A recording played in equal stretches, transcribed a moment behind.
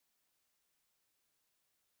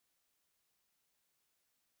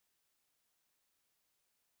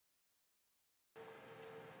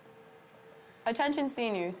Attention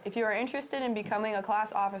seniors, if you are interested in becoming a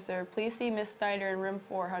class officer, please see Ms. Snyder in room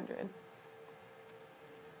 400.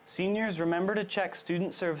 Seniors, remember to check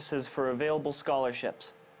student services for available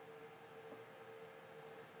scholarships.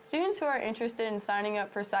 Students who are interested in signing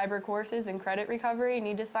up for cyber courses and credit recovery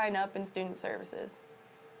need to sign up in student services.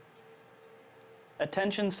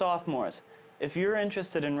 Attention sophomores, if you're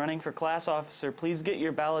interested in running for class officer, please get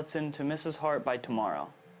your ballots in to Mrs. Hart by tomorrow.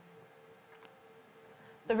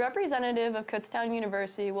 The representative of Kutztown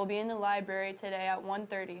University will be in the library today at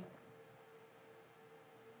 1:30.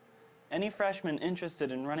 Any freshmen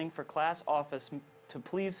interested in running for class office to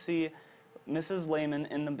please see Mrs. Lehman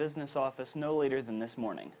in the business office no later than this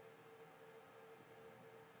morning.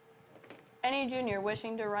 Any junior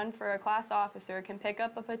wishing to run for a class officer can pick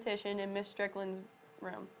up a petition in Ms. Strickland's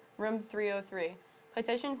room, room 303.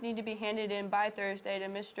 Petitions need to be handed in by Thursday to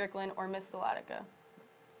Ms. Strickland or Ms. Salatica.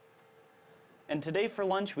 And today for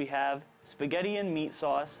lunch we have spaghetti and meat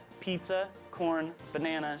sauce, pizza, corn,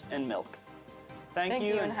 banana, and milk. Thank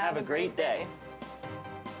you and have a great day.